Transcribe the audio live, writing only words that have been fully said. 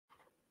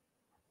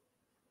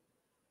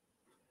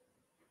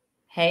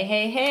Hey,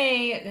 hey,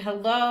 hey.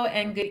 Hello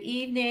and good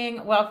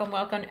evening.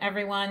 Welcome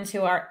everyone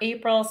to our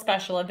April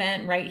special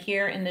event right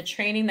here in the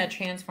Training That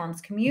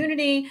Transforms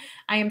community.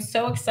 I am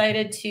so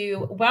excited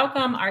to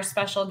welcome our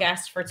special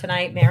guest for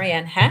tonight,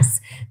 Maryann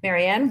Hesse.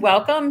 Maryann,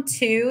 welcome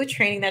to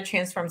Training That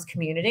Transforms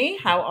community.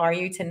 How are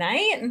you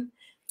tonight?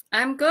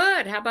 I'm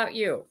good. How about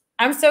you?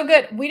 I'm so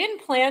good. We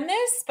didn't plan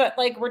this, but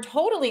like we're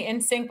totally in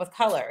sync with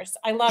colors.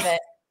 I love it.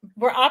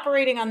 We're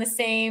operating on the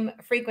same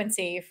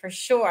frequency for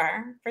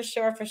sure. For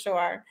sure, for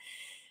sure.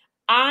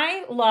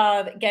 I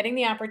love getting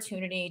the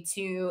opportunity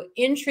to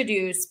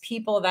introduce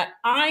people that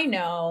I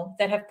know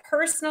that have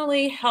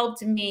personally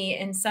helped me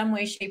in some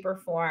way, shape, or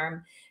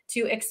form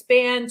to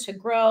expand, to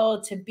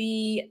grow, to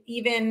be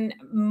even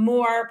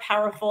more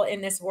powerful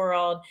in this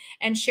world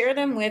and share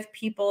them with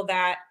people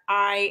that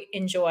I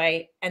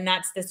enjoy. And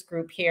that's this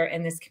group here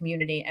in this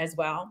community as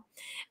well.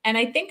 And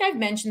I think I've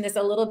mentioned this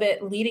a little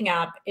bit leading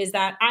up is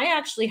that I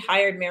actually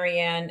hired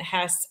Maryann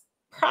Hesse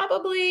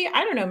probably,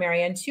 I don't know,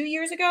 Maryann, 2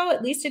 years ago,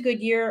 at least a good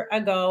year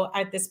ago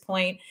at this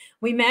point.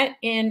 We met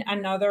in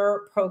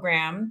another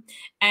program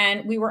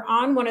and we were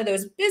on one of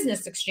those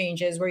business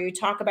exchanges where you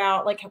talk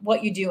about like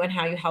what you do and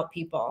how you help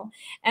people.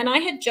 And I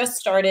had just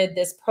started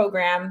this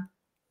program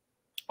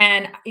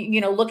and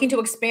looking to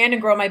expand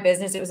and grow my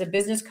business. It was a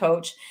business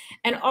coach,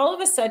 and all of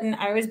a sudden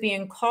I was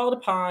being called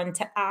upon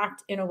to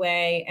act in a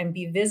way and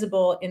be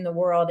visible in the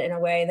world in a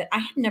way that I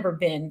had never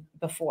been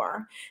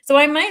before. So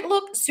I might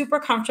look super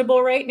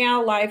comfortable right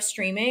now live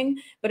streaming,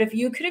 but if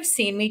you could have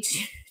seen me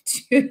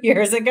 2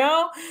 years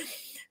ago,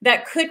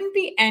 that couldn't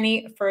be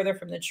any further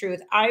from the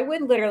truth. I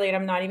would literally, and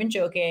I'm not even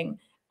joking,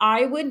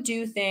 I would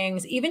do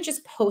things, even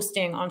just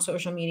posting on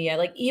social media,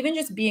 like even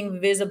just being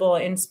visible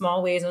in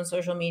small ways on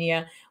social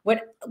media,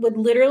 would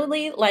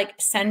literally like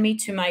send me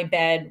to my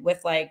bed with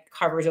like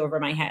covers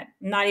over my head.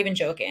 Not even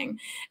joking.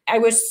 I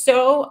was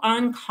so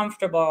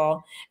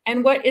uncomfortable.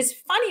 And what is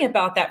funny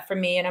about that for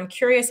me, and I'm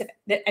curious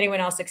if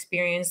anyone else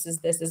experiences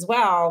this as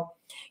well,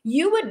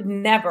 you would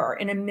never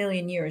in a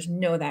million years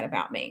know that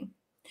about me.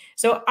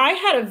 So I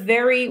had a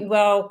very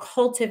well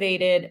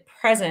cultivated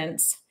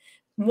presence,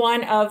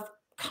 one of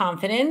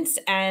confidence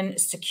and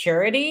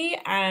security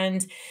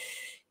and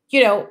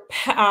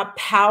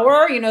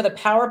power, the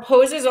power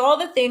poses, all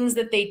the things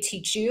that they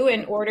teach you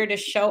in order to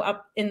show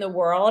up in the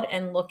world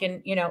and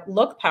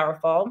look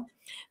powerful.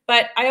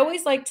 But I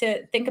always like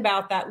to think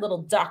about that little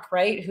duck,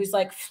 right? Who's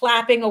like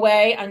flapping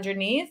away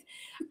underneath.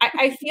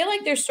 I feel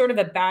like there's sort of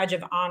a badge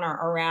of honor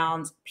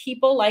around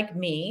people like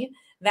me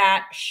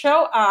that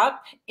show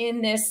up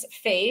in this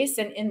face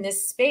and in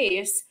this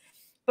space,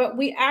 but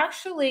we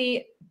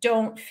actually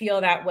don't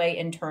feel that way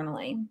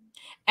internally.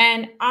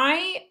 And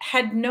I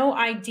had no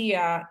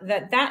idea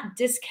that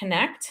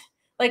disconnect,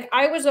 like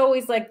I was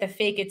always like the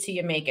fake it till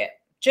you make it.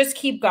 Just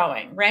keep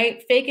going,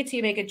 right? Fake it till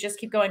you make it, just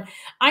keep going.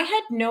 I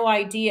had no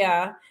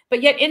idea,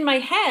 but yet in my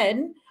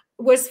head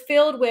was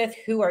filled with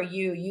who are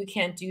you? You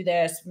can't do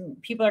this.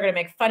 People are going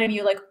to make fun of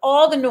you, like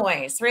all the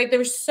noise, right?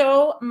 There's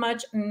so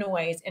much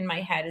noise in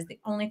my head is the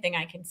only thing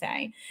I can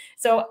say.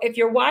 So if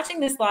you're watching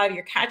this live,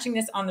 you're catching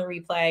this on the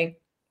replay,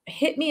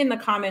 hit me in the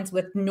comments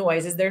with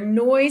noise. Is there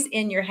noise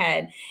in your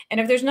head? And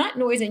if there's not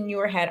noise in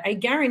your head, I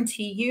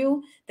guarantee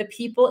you the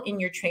people in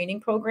your training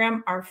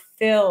program are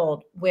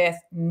filled with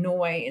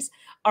noise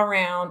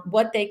around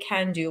what they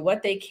can do,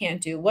 what they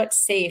can't do, what's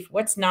safe,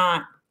 what's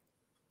not.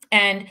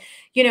 And,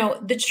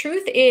 the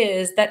truth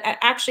is that it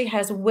actually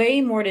has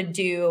way more to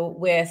do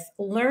with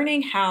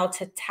learning how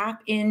to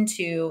tap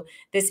into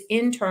this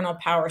internal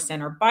power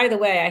center. By the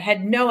way, I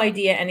had no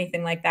idea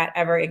anything like that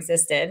ever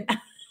existed.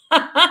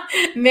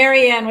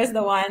 Maryann was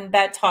the one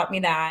that taught me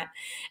that.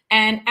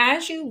 And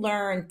as you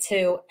learn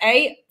to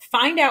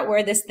find out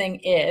where this thing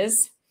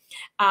is,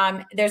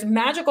 there's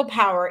magical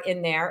power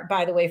in there,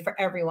 by the way, for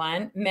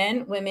everyone,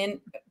 men, women,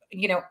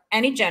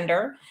 any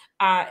gender.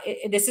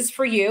 This is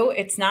for you.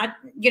 It's not,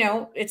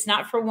 it's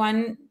not for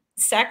one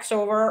sex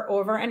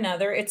over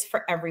another. It's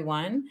for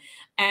everyone.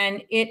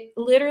 And it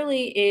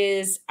literally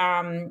is,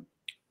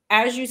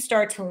 as you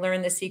start to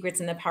learn the secrets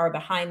and the power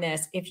behind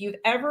this, if you've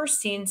ever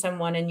seen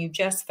someone and you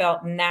just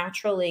felt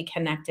naturally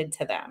connected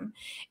to them,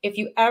 if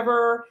you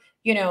ever,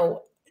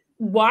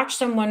 watch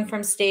someone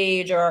from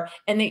stage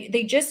and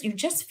you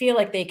just feel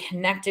like they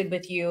connected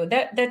with you,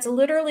 that's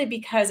literally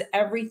because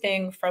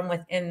everything from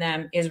within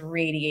them is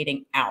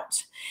radiating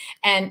out.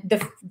 And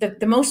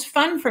the most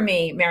fun for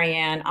me,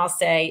 Maryann, I'll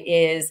say,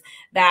 is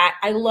that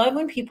I love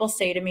when people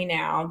say to me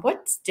now,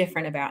 what's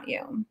different about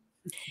you?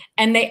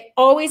 And they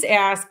always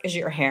ask, is it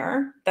your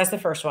hair? That's the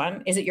first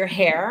one. Is it your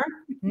hair?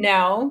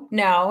 No,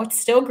 it's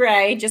still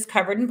gray, just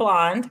covered in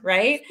blonde,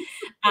 right?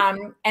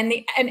 And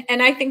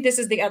I think this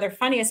is the other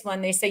funniest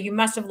one. They say, you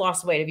must have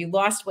lost weight. Have you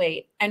lost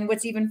weight? And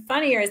what's even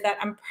funnier is that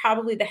I'm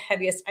probably the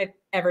heaviest I've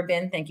ever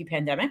been. Thank you,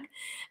 pandemic.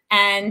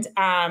 And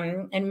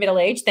middle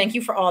age. Thank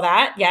you for all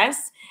that.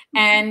 Yes.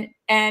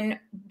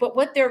 But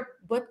what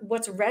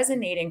what's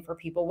resonating for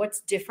people,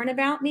 what's different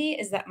about me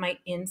is that my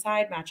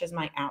inside matches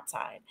my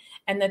outside,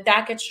 and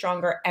that gets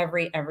stronger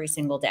every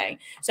single day.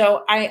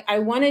 So I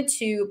wanted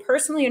to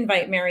personally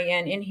invite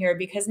Maryann in here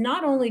because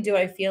not only do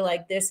I feel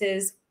like this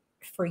is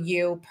for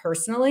you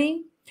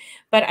personally,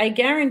 but I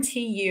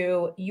guarantee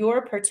you,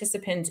 your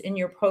participants in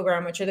your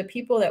program, which are the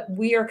people that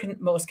we are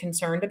most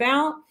concerned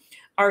about,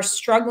 are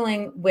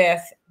struggling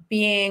with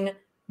being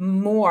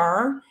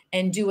more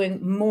and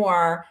doing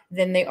more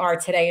than they are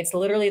today. It's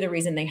literally the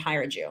reason they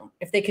hired you.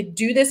 If they could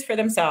do this for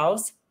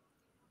themselves,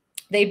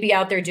 they'd be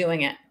out there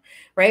doing it,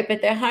 right?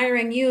 But they're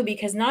hiring you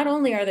because not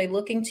only are they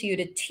looking to you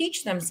to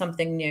teach them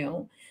something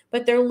new,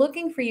 but they're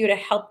looking for you to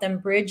help them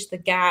bridge the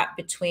gap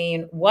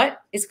between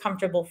what is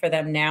comfortable for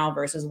them now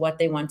versus what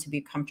they want to be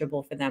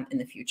comfortable for them in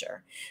the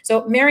future.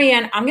 So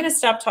Maryann, I'm going to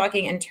stop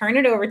talking and turn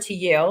it over to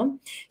you.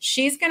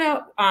 She's going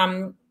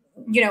to,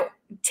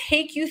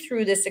 take you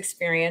through this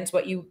experience,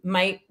 what you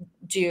might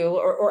do,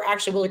 or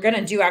actually, we're going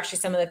to do actually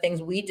some of the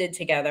things we did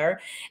together,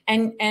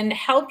 and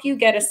help you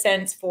get a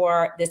sense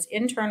for this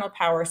internal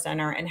power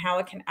center and how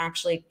it can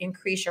actually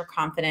increase your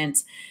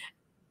confidence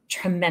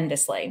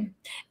tremendously.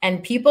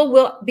 And people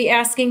will be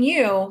asking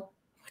you,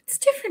 what's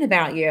different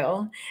about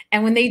you?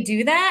 And when they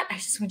do that, I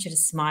just want you to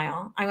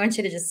smile. I want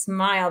you to just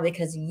smile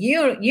because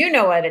you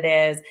know what it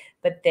is,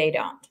 but they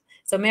don't.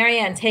 So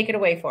Maryann, take it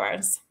away for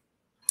us.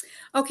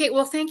 Okay,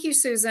 well, thank you,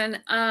 Susan.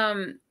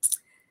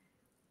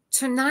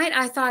 Tonight,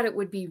 I thought it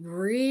would be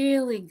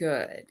really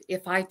good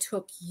if I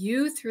took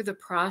you through the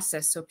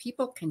process so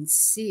people can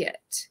see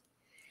it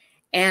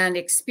and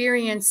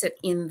experience it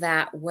in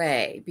that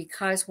way,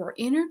 because we're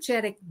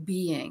energetic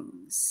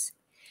beings.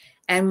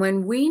 And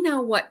when we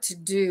know what to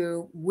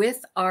do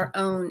with our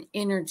own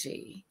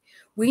energy,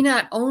 we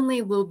not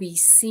only will be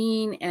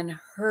seen and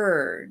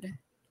heard,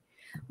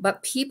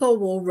 but people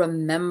will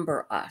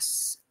remember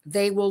us.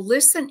 They will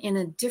listen in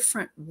a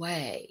different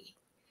way,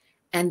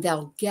 and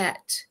they'll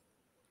get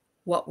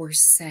what we're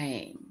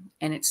saying.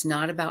 And it's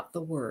not about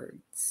the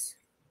words,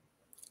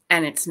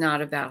 and it's not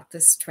about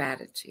the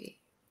strategy.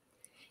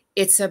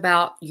 It's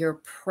about your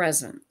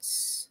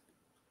presence.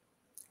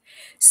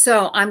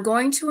 So I'm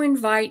going to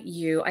invite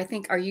you, I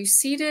think, are you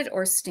seated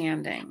or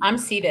standing? I'm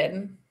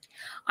seated.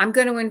 I'm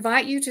going to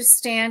invite you to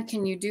stand.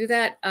 Can you do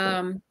that?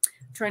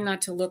 Try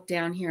not to look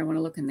down here. I want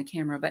to look in the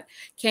camera, but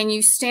can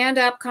you stand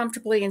up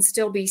comfortably and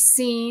still be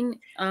seen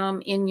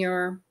in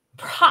your...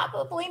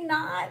 Probably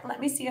not. Let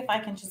me see if I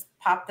can just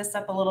pop this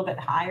up a little bit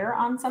higher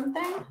on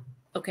something.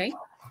 Okay.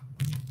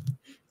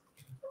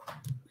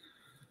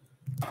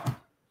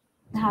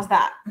 How's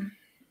that?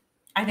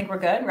 I think we're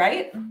good,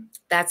 right?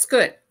 That's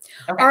good.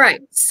 Okay. All right.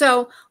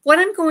 So what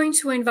I'm going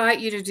to invite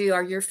you to do,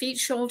 are your feet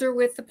shoulder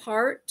width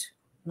apart?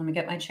 Let me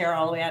get my chair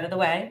all the way out of the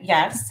way.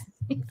 Yes.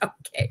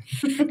 Okay.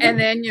 And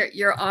then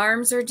your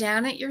arms are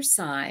down at your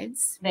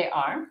sides. They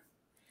are.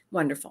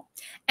 Wonderful.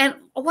 And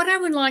what I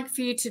would like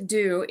for you to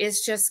do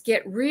is just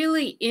get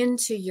really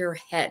into your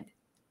head.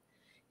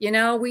 You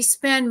know, we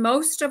spend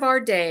most of our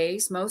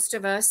days, most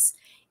of us,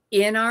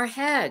 in our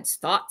heads,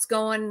 thoughts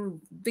going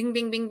bing,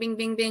 bing, bing, bing,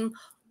 bing, bing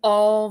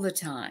all the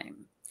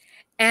time.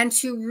 And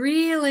to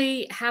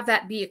really have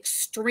that be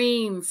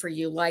extreme for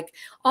you, like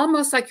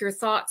almost like your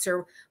thoughts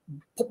are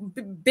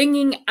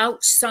binging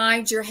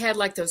outside your head,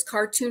 like those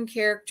cartoon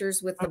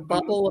characters with the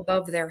bubble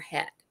above their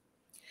head.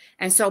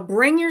 And so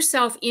bring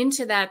yourself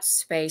into that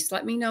space.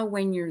 Let me know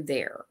when you're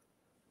there.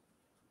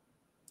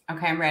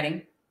 Okay, I'm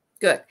ready.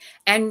 Good.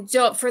 And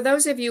for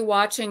those of you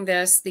watching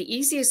this, the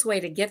easiest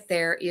way to get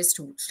there is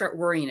to start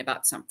worrying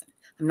about something.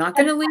 I'm not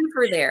going to leave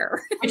her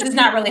there. Which is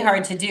not really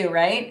hard to do,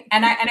 right?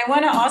 And I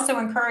want to also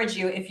encourage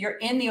you, if you're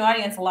in the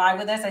audience live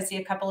with us, I see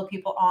a couple of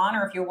people on,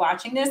 or if you're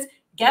watching this,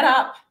 get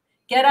up,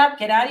 get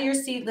out of your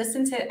seat,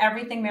 listen to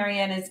everything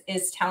Maryann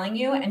is telling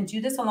you, and do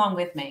this along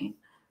with me.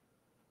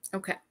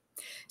 Okay.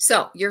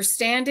 So you're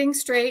standing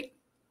straight,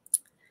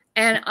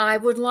 and I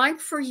would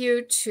like for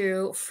you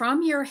to,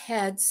 from your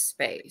head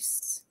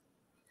space,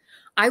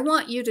 I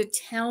want you to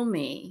tell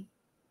me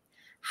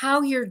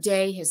how your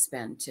day has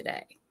been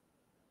today.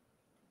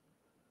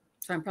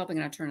 So I'm probably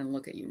going to turn and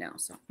look at you now.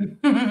 So,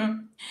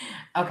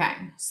 okay.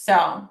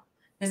 So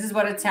this is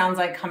what it sounds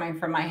like coming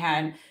from my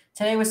head.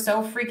 Today was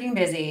so freaking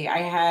busy. I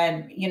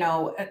had,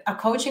 a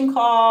coaching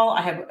call.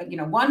 I had,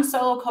 one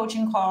solo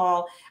coaching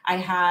call. I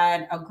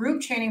had a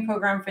group training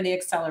program for the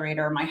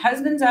accelerator. My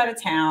husband's out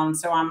of town.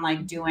 So I'm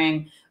like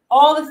doing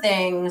all the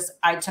things.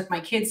 I took my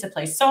kids to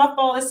play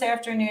softball this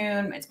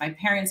afternoon. It's my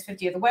parents'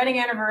 50th wedding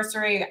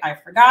anniversary. I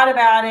forgot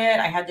about it.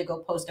 I had to go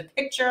post a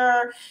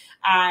picture.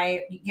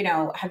 I,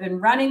 have been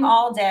running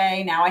all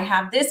day. Now I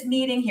have this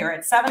meeting here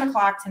at 7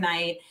 o'clock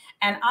tonight.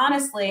 And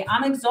honestly,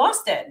 I'm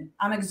exhausted.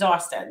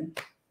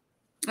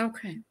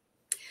 Okay.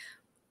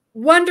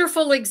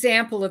 Wonderful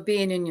example of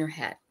being in your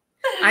head.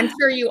 I'm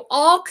sure you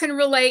all can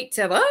relate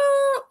to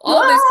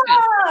all this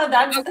stuff.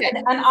 That's okay.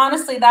 And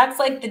honestly, that's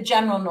like the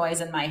general noise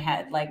in my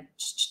head, like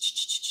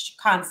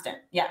constant.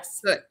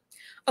 Yes. Good.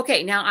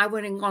 Okay. Now I'm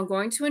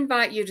going to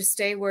invite you to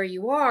stay where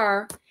you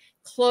are.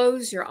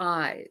 Close your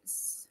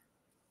eyes.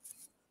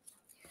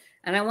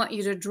 And I want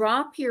you to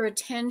drop your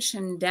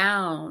attention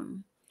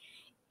down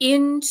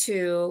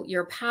into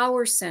your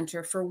power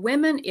center. For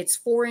women, it's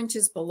 4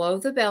 inches below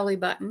the belly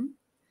button,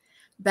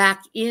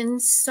 back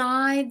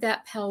inside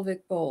that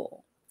pelvic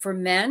bowl. For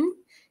men,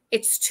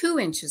 it's 2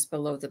 inches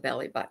below the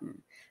belly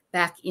button,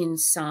 back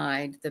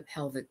inside the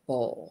pelvic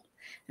bowl.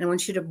 And I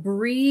want you to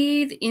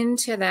breathe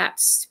into that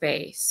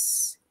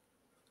space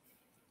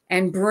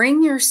and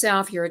bring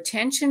yourself, your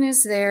attention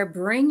is there,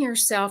 bring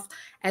yourself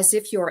as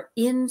if you're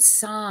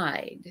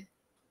inside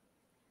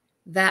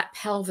that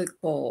pelvic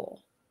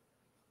bowl.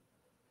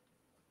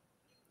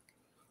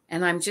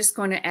 And I'm just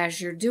going to,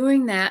 as you're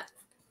doing that,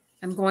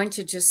 I'm going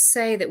to just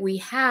say that we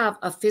have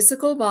a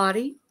physical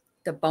body,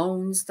 the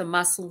bones, the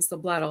muscles, the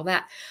blood, all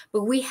that,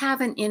 but we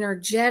have an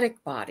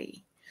energetic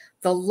body,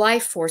 the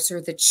life force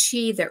or the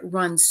chi that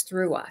runs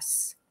through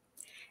us.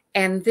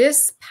 And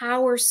this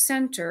power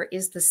center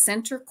is the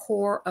center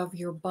core of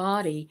your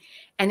body,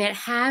 and it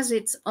has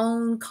its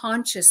own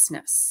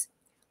consciousness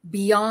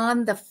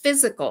beyond the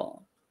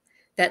physical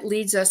that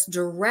leads us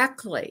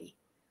directly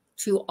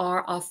to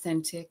our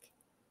authentic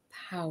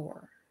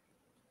power.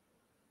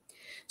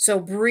 So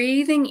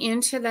breathing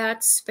into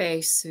that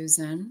space,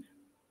 Susan,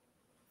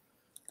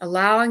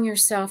 allowing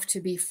yourself to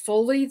be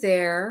fully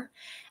there.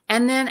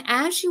 And then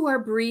as you are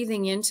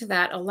breathing into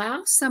that,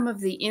 allow some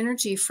of the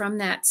energy from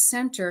that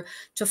center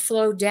to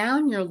flow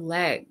down your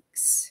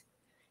legs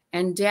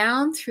and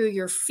down through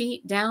your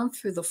feet, down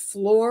through the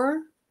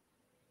floor,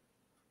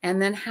 and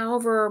then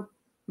however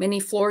many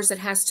floors it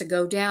has to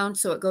go down,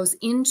 so it goes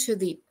into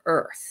the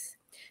earth.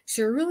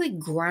 So you're really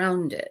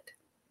grounded.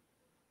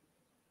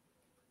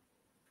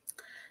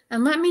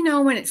 And let me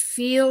know when it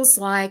feels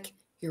like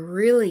you're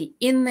really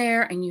in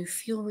there and you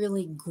feel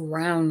really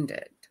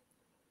grounded.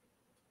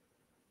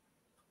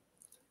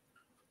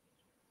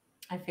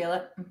 I feel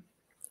it.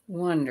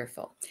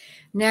 Wonderful.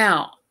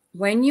 Now,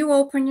 when you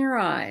open your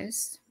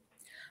eyes,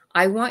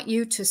 I want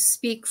you to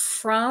speak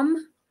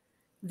from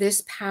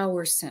this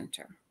power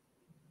center.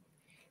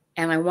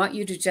 And I want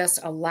you to just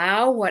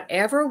allow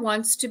whatever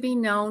wants to be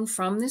known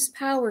from this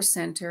power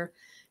center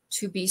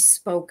to be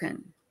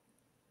spoken.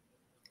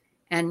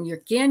 And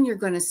again, you're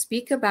going to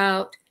speak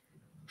about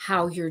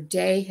how your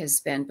day has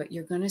been, but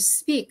you're going to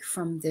speak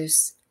from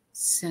this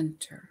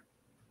center.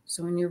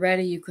 So when you're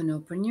ready, you can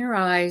open your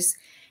eyes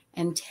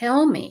and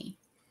tell me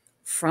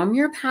from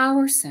your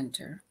power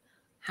center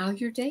how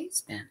your day's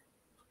been.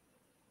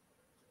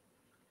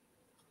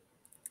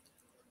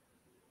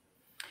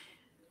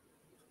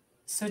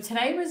 So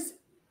today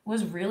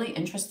was really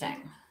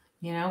interesting.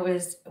 You know,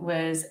 it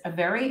was a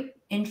very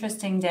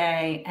interesting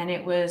day, and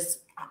it was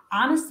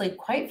honestly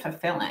quite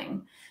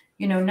fulfilling.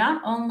 You know,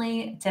 not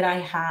only did I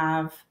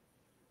have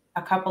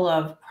a couple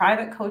of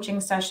private coaching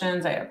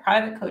sessions, I had a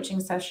private coaching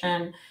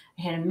session,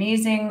 I had an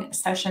amazing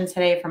session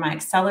today for my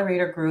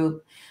accelerator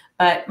group,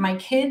 but my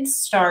kids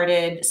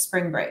started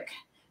spring break.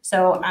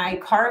 So I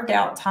carved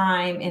out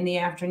time in the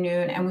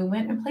afternoon and we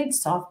went and played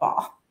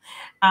softball.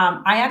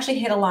 I actually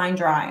hit a line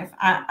drive.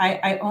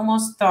 I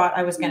almost thought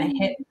I was going to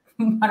hit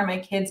one of my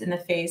kids in the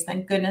face.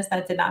 Thank goodness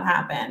that did not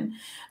happen.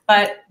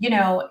 But, you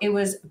know, it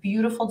was a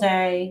beautiful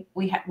day.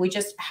 We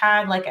just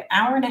had like an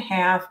hour and a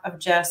half of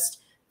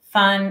just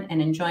fun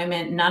and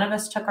enjoyment. None of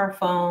us took our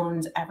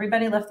phones.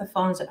 Everybody left the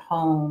phones at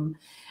home.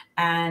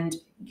 And,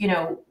 you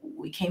know,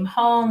 we came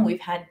home, we've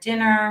had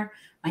dinner.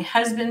 My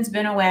husband's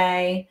been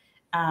away,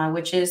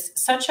 which is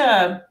such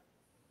an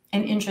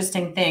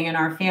interesting thing in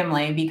our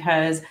family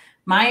because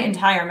my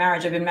entire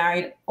marriage, I've been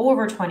married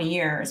over 20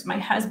 years. My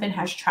husband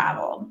has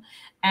traveled.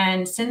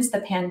 And since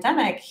the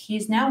pandemic,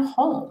 he's now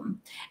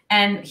home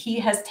and he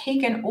has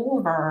taken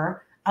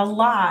over a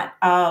lot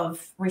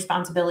of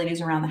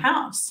responsibilities around the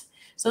house.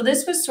 So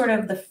this was sort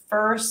of the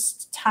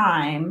first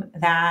time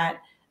that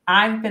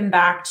I've been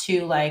back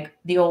to like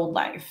the old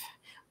life,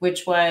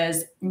 which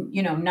was,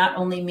 you know, not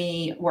only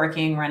me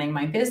working, running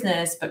my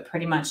business, but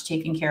pretty much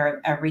taking care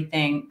of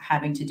everything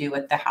having to do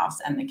with the house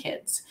and the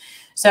kids.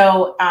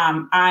 So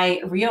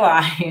I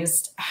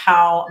realized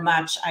how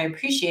much I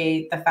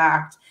appreciate the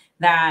fact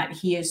that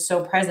he is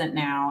so present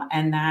now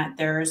and that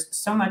there's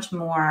so much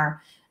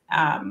more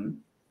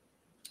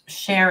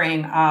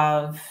sharing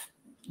of,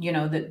 you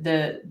know,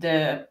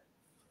 the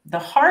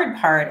hard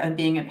part of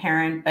being a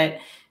parent, but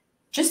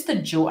just the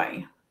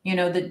joy, you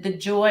know, the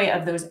joy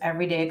of those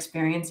everyday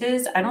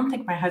experiences. I don't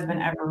think my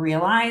husband ever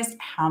realized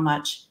how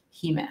much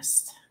he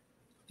missed.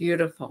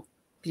 Beautiful.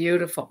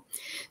 Beautiful.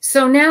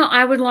 So now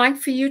I would like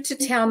for you to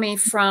tell me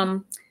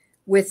from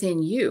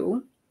within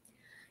you,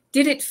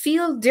 did it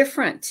feel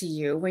different to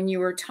you when you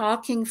were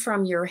talking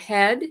from your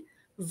head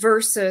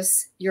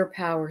versus your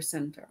power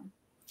center?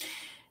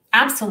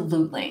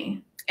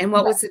 Absolutely. And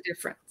what was the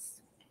difference?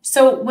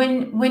 So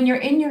when you're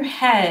in your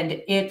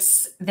head,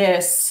 it's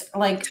this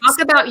like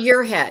talk about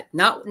your head,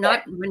 not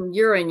when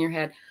you're in your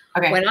head.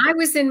 Okay. When I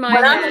was in my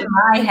when head, I'm in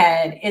my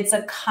head, it's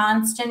a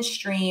constant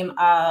stream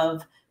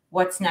of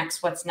what's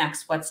next, what's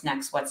next, what's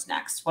next, what's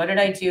next. What did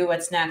I do?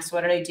 What's next?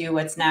 What did I do?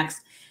 What's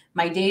next?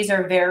 My days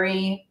are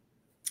very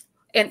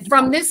and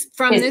from this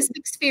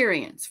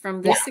experience,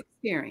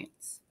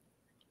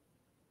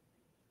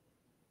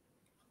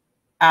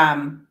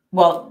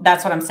 Well,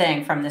 that's what I'm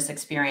saying from this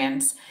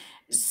experience.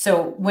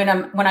 So when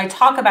I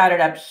talk about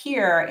it up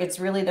here, it's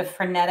really the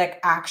frenetic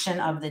action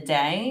of the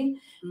day.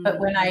 But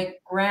when I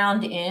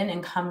ground in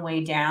and come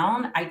way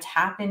down, I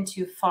tap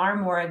into far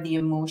more of the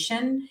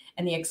emotion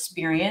and the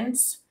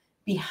experience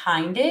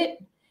behind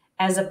it,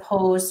 as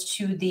opposed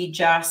to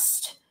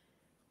just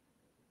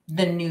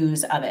the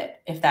news of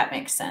it, if that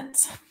makes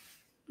sense.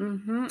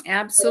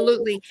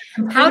 Absolutely.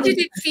 How Completely did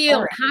it different feel?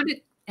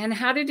 story.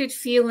 How did it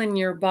feel in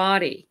your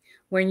body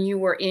when you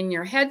were in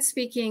your head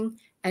speaking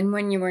and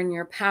when you were in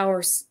your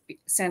power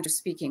center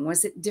speaking?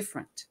 Was it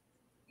different?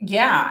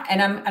 Yeah,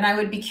 and I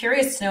would be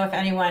curious to know if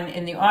anyone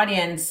in the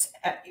audience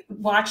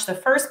watched the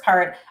first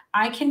part.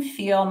 I can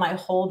feel my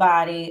whole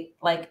body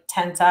like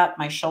tense up,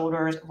 my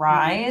shoulders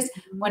rise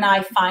when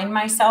I find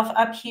myself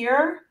up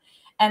here.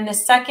 And the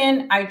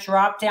second I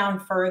drop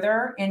down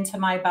further into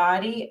my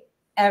body,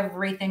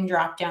 everything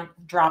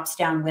drops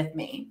down with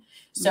me.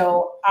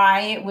 So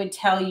I would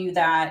tell you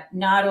that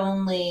not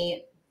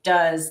only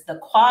does the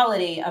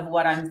quality of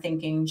what I'm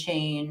thinking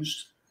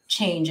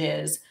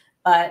changes,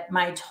 but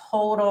my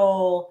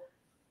total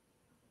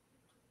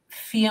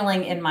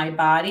feeling in my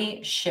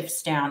body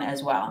shifts down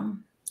as well.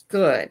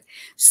 Good.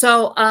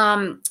 So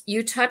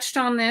you touched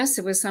on this.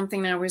 It was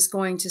something I was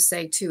going to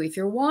say too. If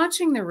you're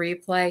watching the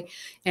replay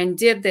and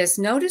did this,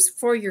 notice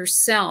for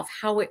yourself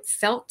how it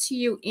felt to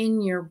you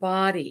in your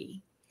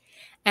body.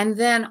 And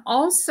then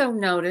also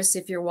notice,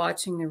 if you're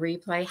watching the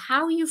replay,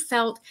 how you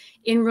felt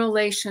in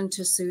relation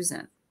to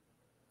Susan.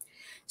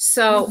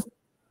 So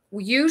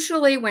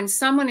usually when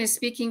someone is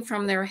speaking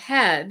from their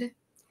head,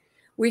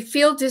 we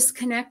feel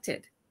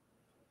disconnected.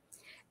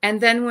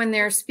 And then when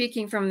they're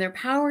speaking from their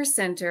power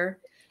center,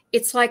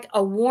 it's like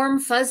a warm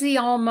fuzzy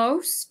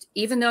almost,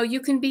 even though you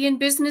can be in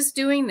business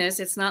doing this.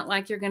 It's not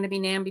like you're going to be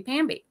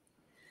namby-pamby.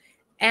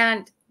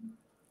 And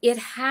it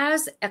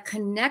has a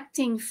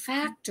connecting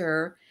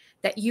factor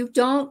that you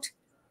don't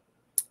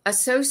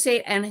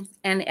associate and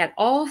at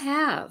all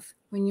have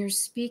when you're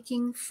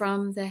speaking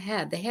from the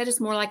head. The head is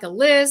more like a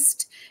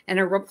list and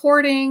a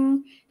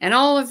reporting and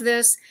all of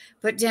this.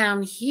 But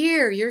down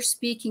here, you're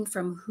speaking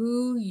from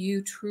who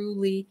you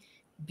truly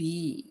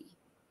be.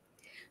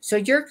 So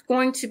you're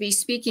going to be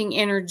speaking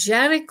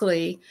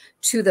energetically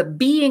to the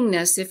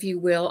beingness, if you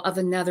will, of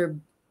another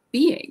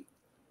being.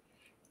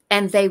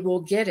 And they will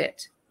get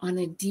it on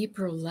a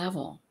deeper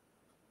level.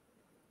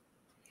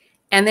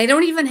 And they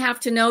don't even have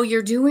to know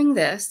you're doing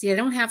this. They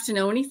don't have to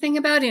know anything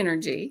about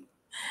energy.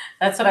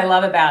 That's what I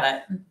love about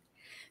it.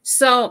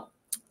 So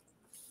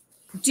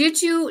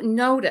did you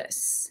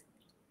notice,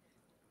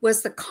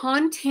 was the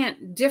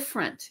content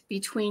different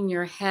between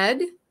your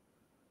head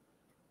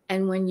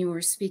and when you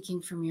were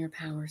speaking from your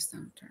power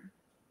center?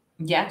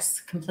 Yes,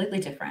 completely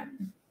different.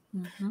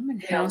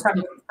 And you know,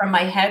 from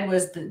my head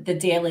was the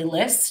daily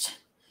list,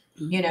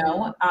 you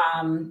know,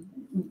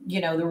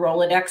 the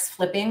Rolodex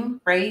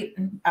flipping, right?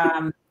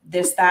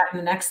 This, that, and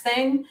the next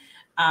thing.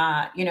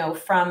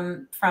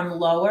 From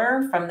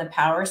lower, from the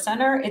power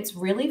center, it's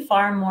really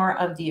far more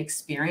of the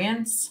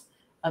experience,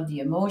 of the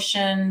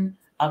emotion,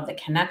 of the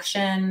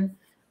connection.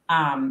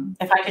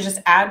 If I could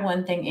just add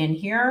one thing in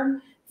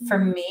here for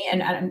me,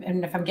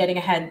 and if I'm getting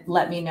ahead,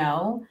 let me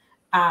know.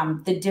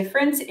 The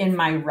difference in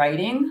my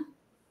writing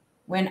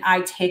when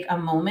I take a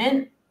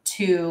moment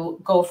to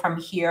go from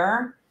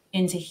here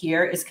into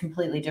here is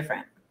completely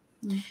different.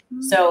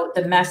 So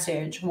the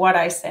message, what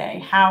I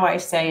say, how I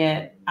say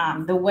it,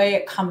 the way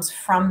it comes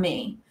from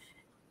me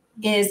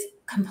is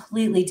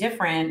completely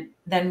different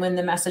than when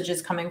the message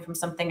is coming from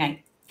something I'm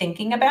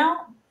thinking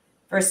about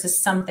versus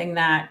something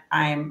that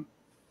I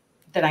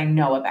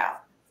know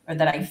about or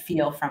that I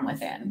feel from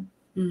within.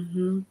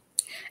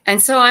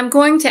 And so I'm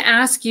going to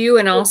ask you,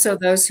 and also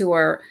those who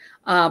are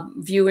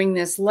viewing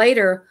this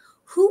later,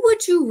 who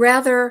would you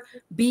rather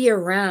be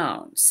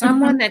around?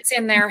 Someone that's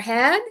in their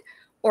head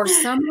or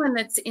someone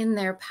that's in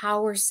their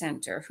power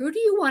center? Who do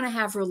you want to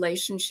have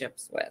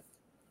relationships with?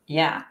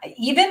 Yeah.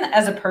 Even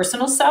as a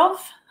personal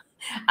self,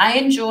 I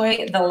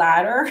enjoy the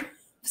latter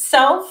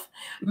self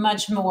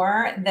much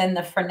more than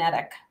the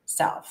frenetic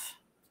self.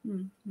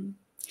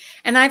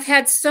 And I've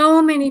had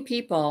so many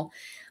people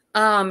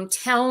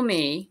tell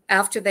me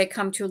after they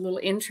come to a little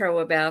intro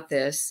about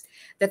this,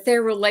 that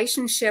their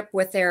relationship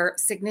with their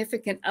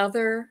significant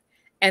other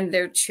and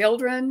their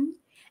children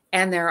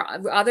and their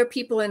other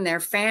people in their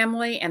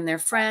family and their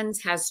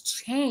friends has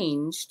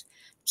changed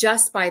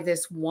just by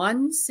this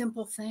one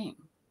simple thing.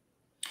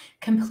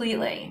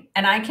 Completely.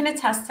 And I can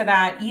attest to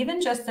that, even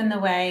just in the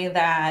way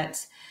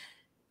that,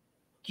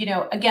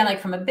 again, like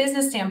from a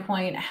business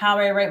standpoint, how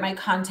I write my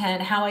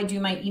content, how I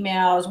do my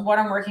emails, what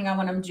I'm working on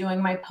when I'm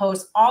doing my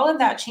posts, all of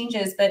that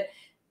changes. But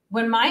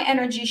when my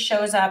energy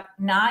shows up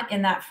not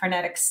in that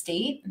frenetic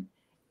state,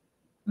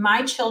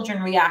 my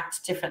children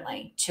react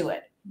differently to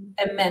it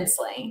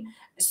immensely.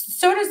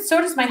 So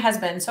does my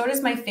husband, so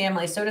does my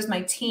family, so does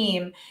my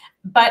team.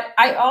 But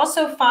I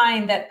also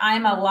find that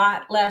I'm a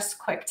lot less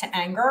quick to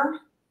anger.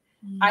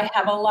 I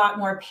have a lot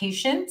more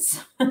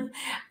patience.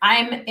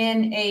 I'm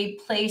in a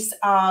place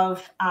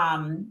of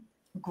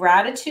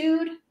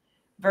gratitude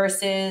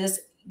versus,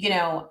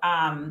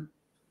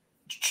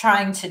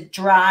 trying to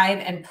drive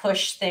and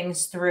push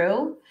things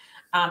through.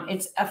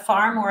 It's a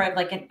far more of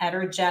like an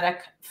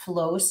energetic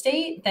flow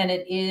state than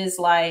it is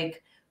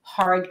like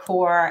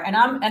hardcore. And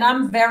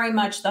I'm very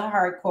much the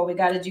hardcore. We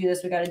got to do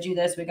this. We got to do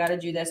this. We got to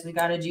do this. We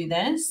got to do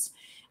this.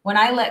 When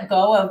I let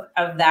go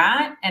of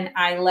that and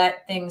I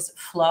let things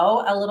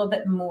flow a little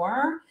bit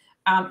more,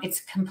 it's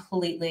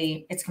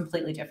completely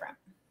different.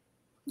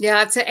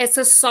 Yeah, it's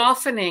a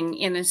softening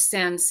in a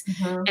sense.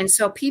 Mm-hmm. And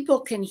so people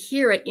can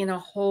hear it in a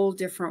whole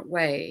different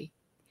way.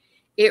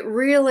 It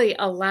really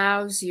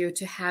allows you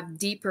to have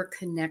deeper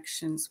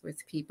connections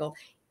with people,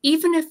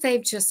 even if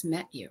they've just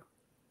met you.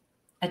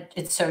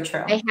 It's so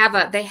true. They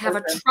have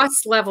a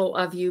trust level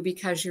of you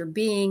because you're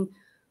being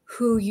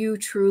who you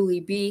truly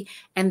be,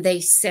 and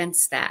they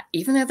sense that,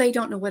 even though they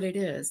don't know what it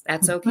is.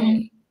 That's okay.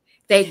 Mm-hmm.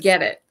 They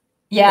get it.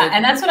 Yeah,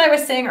 and that's what I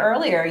was saying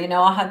earlier.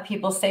 I'll have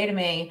people say to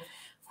me,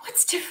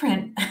 "What's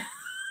different?"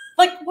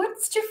 Like,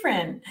 what's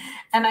different?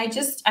 And I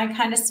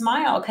kind of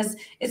smile because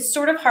it's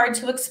sort of hard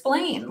to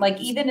explain.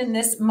 Like, even in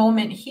this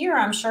moment here,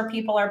 I'm sure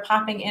people are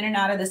popping in and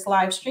out of this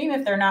live stream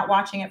if they're not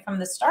watching it from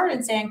the start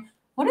and saying,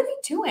 what are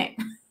they doing?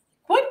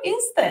 What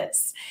is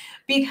this?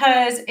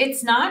 Because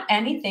it's not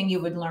anything you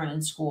would learn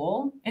in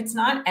school. It's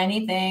not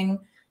anything,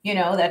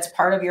 that's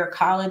part of your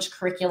college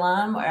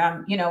curriculum.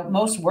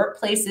 Most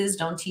workplaces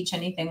don't teach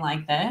anything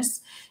like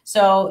this.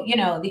 So,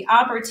 the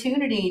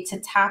opportunity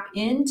to tap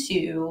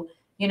into,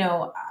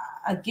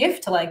 a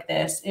gift like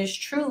this is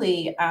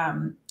truly,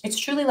 it's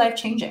truly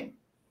life-changing.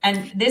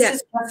 And this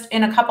is just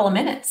in a couple of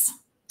minutes,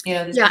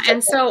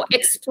 And so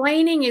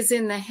explaining is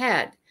in the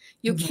head.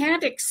 You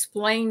can't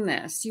explain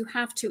this. You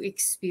have to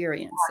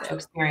experience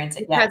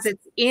it. Because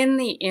it's in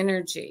the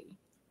energy.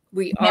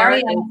 We are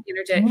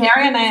energetic.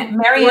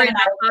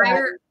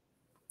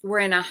 We're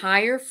in a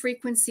higher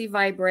frequency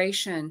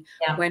vibration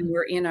when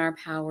we're in our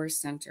power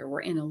center.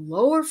 We're in a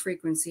lower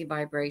frequency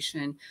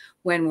vibration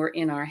when we're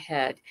in our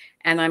head.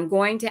 And I'm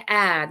going to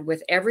add,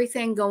 with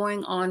everything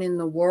going on in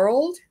the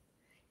world,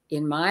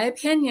 in my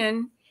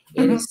opinion,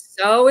 it is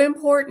so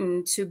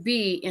important to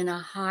be in a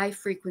high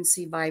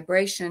frequency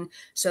vibration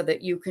so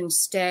that you can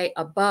stay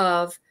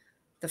above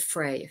the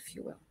fray, if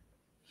you will.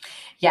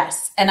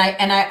 Yes. And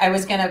I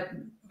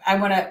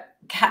want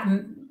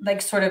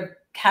to sort of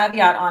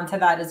caveat onto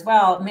that as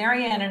well.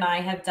 Maryann and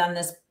I have done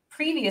this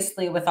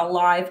previously with a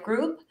live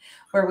group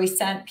where we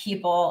sent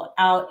people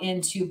out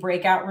into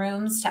breakout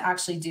rooms to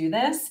actually do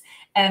this.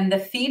 And the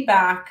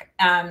feedback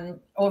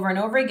over and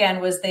over again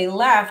was they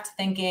left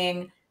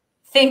thinking,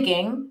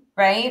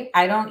 right?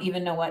 I don't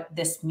even know what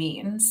this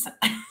means.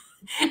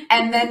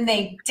 And then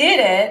they did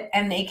it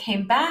and they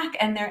came back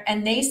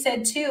and they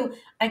said too,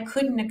 I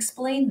couldn't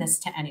explain this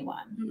to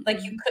anyone.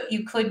 Like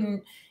you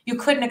couldn't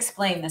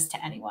explain this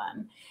to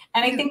anyone.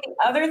 And I think the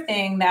other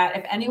thing that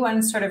if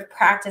anyone's sort of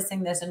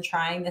practicing this and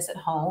trying this at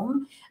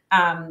home,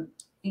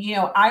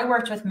 I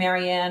worked with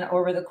Maryann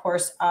over the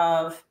course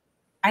of,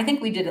 I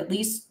think we did at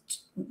least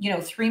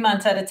 3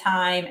 months at a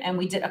time, and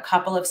we did a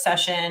couple of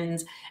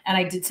sessions, and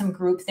I did some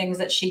group things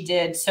that she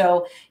did.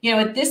 So,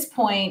 at this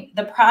point,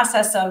 the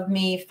process of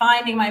me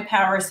finding my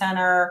power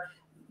center,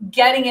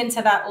 getting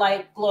into that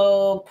light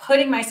globe,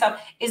 putting myself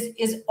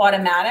is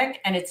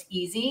automatic and it's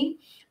easy.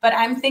 But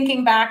I'm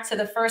thinking back to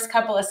the first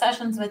couple of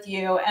sessions with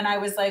you, and I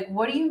was like,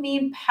 what do you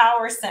mean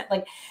power center?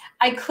 Like,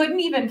 I couldn't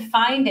even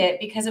find it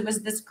because it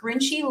was this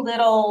grinchy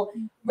little,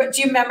 do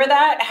you remember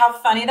that? How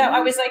funny that? I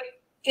was like,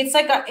 it's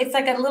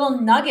like a little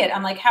nugget.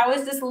 I'm like, how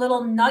is this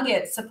little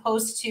nugget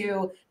supposed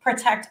to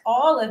protect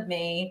all of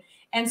me?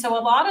 And so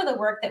a lot of the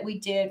work that we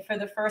did for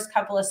the first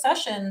couple of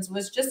sessions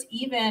was just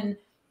even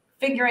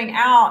figuring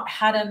out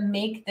how to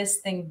make this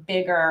thing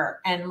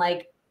bigger and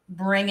like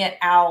bring it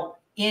out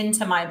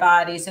into my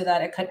body so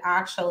that it could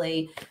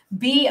actually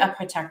be a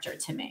protector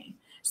to me.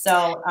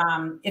 So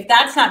if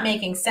that's not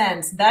making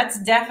sense, that's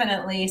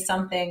definitely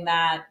something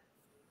that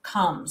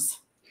comes.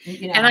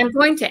 And I'm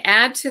going to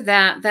add to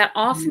that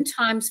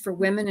oftentimes for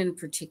women in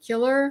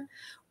particular,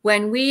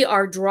 when we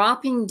are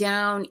dropping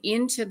down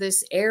into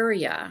this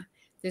area,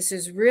 this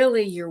is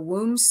really your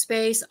womb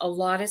space. A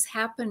lot has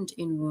happened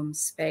in womb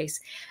space.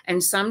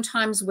 And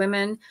sometimes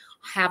women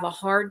have a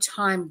hard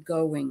time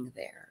going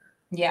there.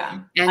 Yeah.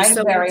 And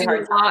so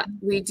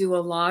we do a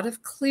lot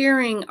of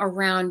clearing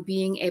around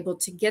being able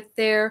to get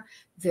there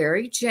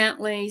very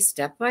gently,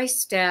 step by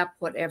step,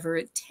 whatever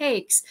it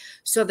takes,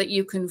 so that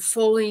you can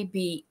fully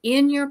be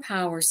in your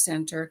power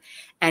center.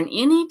 And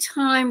any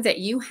time that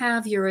you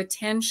have your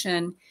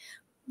attention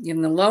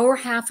in the lower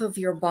half of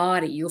your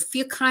body, you'll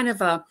feel kind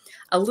of a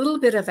little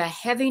bit of a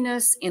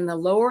heaviness in the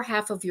lower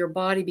half of your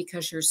body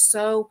because you're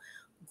so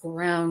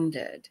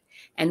grounded.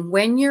 And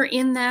when you're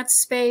in that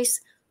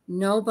space,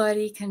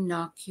 nobody can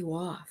knock you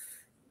off.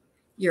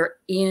 You're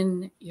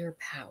in your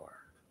power.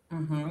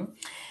 Mm-hmm.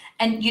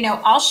 And,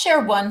 I'll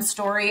share one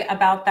story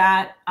about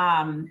that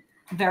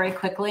very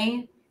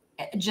quickly.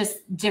 Just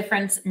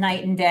difference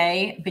night and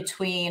day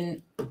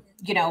between,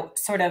 you know,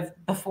 sort of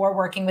before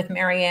working with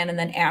Maryann and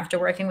then after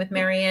working with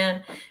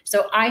Maryann.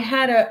 So I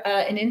had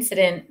an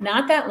incident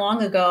not that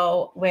long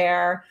ago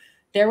where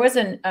there was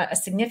a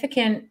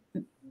significant,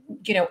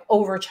 you know,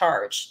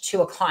 overcharge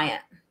to a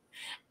client.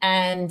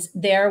 And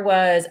there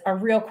was a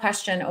real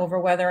question over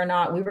whether or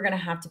not we were going to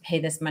have to pay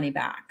this money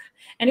back.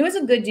 And it was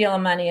a good deal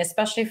of money,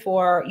 especially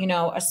for, you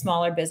know, a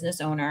smaller business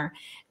owner.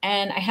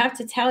 And I have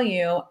to tell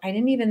you, I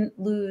didn't even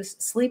lose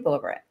sleep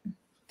over it.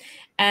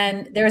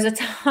 And there was a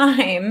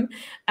time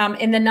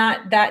in the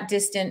not that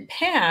distant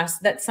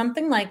past that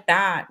something like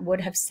that would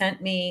have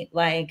sent me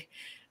like,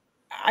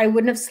 I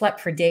wouldn't have slept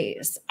for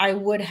days. I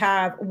would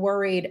have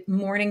worried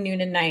morning,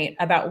 noon, and night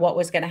about what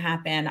was going to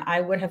happen.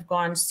 I would have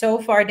gone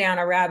so far down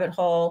a rabbit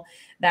hole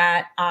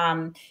that,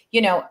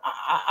 you know,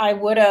 I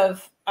would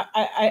have,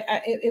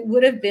 it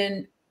would have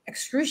been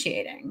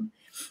excruciating.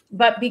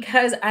 But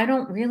because I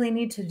don't really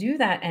need to do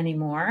that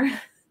anymore,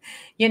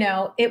 you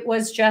know, it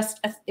was just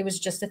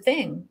a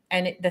thing,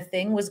 and the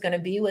thing was going to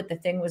be what the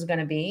thing was going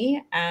to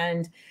be,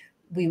 and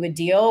we would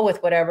deal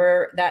with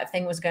whatever that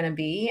thing was going to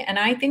be. And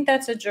I think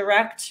that's a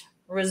direct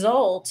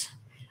result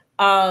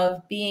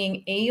of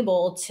being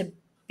able to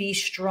be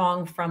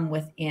strong from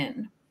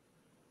within.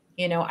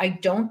 You know, I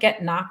don't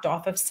get knocked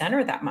off of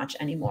center that much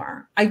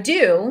anymore. I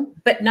do,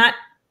 but not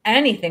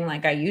anything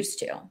like I used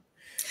to.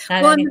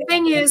 Well, and the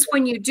thing is,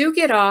 when you do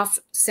get off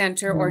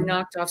center or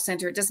knocked off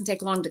center, it doesn't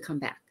take long to come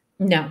back.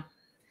 No.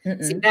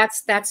 See,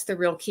 that's the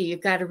real key. You've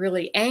got to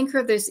really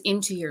anchor this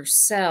into your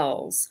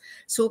cells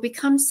so it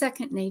becomes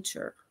second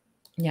nature.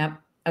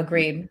 Yep.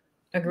 Agreed.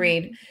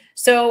 Agreed.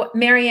 So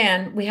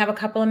Maryann, we have a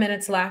couple of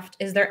minutes left.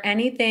 Is there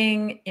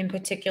anything in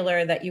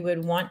particular that you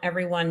would want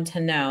everyone to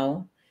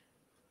know?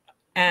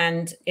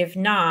 And if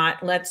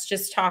not, let's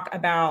just talk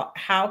about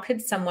how could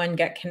someone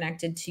get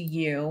connected to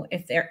you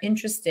if they're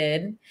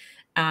interested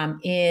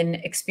in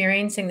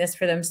experiencing this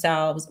for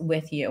themselves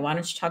with you. Why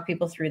don't you talk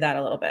people through that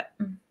a little bit?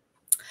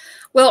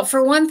 Well,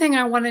 for one thing,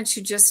 I wanted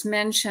to just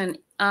mention,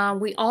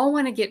 we all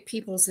want to get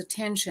people's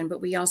attention,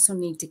 but we also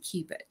need to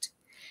keep it.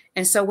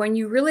 And so when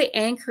you really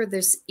anchor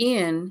this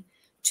in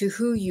to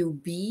who you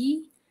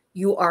be,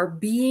 you are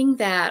being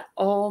that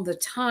all the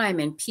time,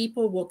 and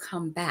people will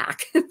come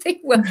back.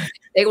 They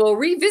will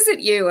revisit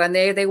you, and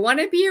they want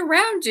to be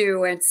around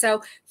you. And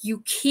so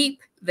you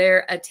keep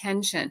their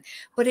attention,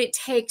 but it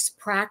takes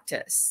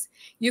practice.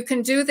 You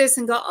can do this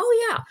and go,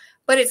 oh yeah,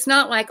 but it's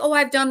not like, oh,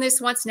 I've done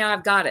this once, now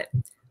I've got it.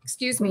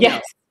 Excuse me.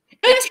 Yes.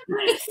 No.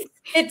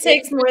 It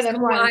takes more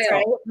than once,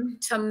 right?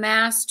 To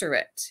master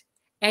it.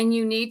 And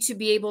you need to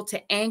be able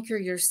to anchor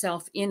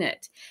yourself in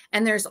it.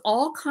 And there's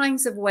all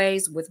kinds of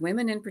ways, with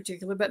women in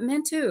particular, but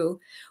men too,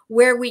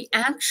 where we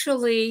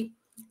actually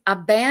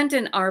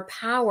abandon our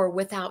power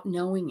without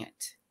knowing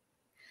it.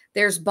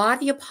 There's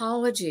body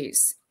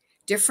apologies,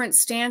 different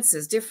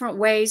stances, different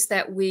ways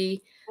that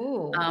we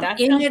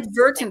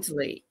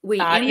inadvertently,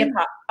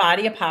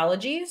 body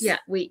apologies. Yeah,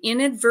 we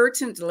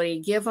inadvertently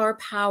give our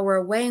power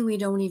away and we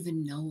don't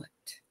even know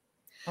it.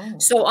 Oh.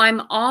 So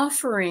I'm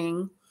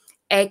offering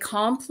a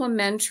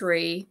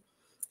complimentary,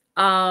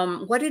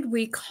 what did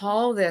we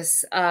call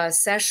this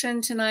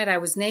session tonight? I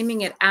was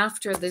naming it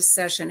after this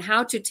session,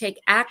 How to Take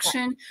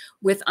Action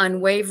with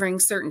Unwavering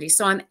Certainty.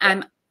 So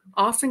I'm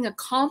offering a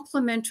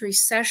complimentary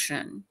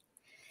session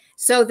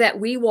so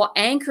that we will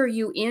anchor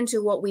you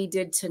into what we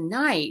did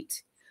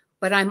tonight,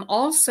 but I'm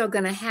also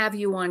going to have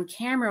you on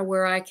camera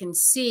where I can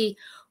see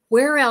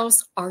where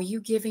else are you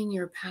giving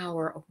your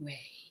power away.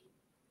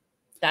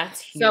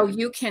 That's huge. So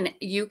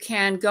you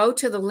can go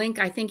to the link.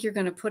 I think you're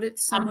going to put it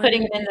somewhere. I'm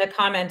putting it in the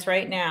comments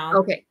right now.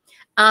 Okay.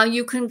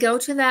 You can go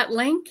to that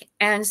link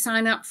and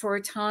sign up for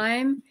a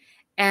time.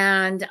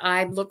 And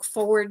I look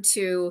forward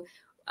to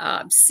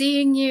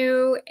seeing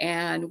you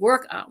and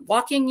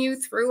walking you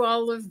through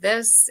all of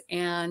this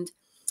and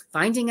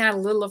finding out a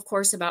little, of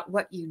course, about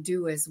what you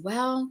do as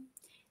well,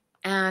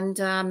 and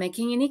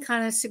making any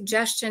kind of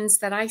suggestions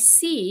that I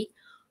see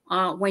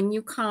when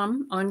you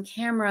come on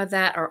camera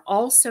that are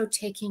also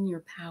taking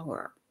your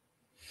power.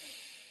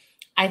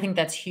 I think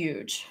that's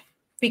huge,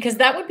 because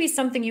that would be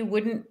something you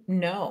wouldn't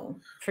know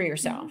for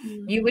yourself.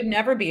 You would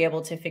never be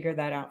able to figure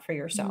that out for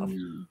yourself.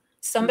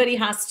 Somebody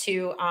has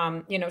to,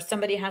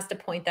 somebody has to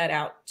point that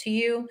out to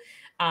you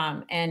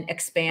and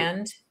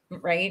expand,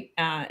 right,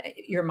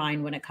 your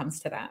mind when it comes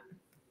to that.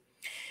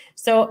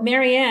 So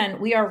Maryann,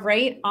 we are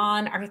right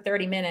on our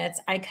 30 minutes.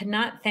 I could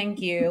not thank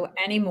you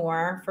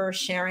anymore for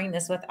sharing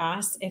this with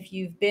us. If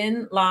you've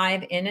been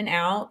live in and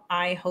out,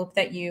 I hope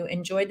that you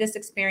enjoyed this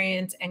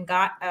experience and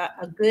got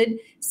a good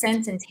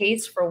sense and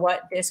taste for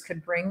what this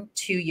could bring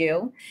to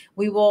you.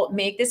 We will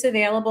make this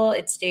available.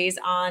 It stays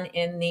on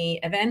in the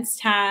events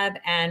tab,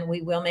 and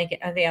we will make it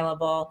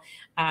available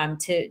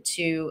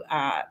to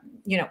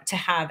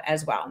have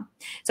as well.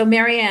 So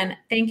Maryann,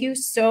 thank you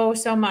so,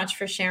 so much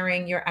for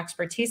sharing your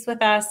expertise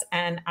with us.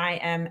 And I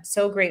am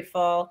so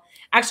grateful.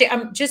 Actually,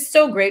 I'm just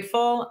so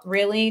grateful,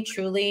 really,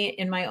 truly,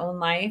 in my own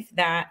life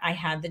that I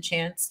had the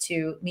chance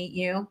to meet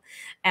you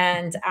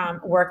and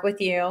work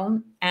with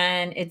you.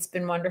 And it's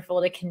been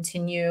wonderful to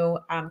continue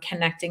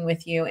connecting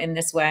with you in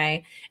this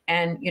way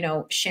and,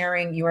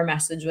 sharing your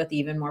message with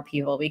even more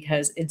people,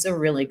 because it's a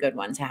really good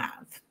one to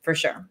have, for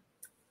sure.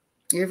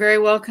 You're very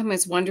welcome.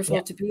 It's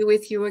wonderful to be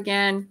with you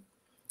again.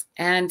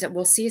 And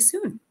we'll see you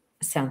soon.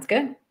 Sounds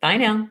good. Bye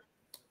now.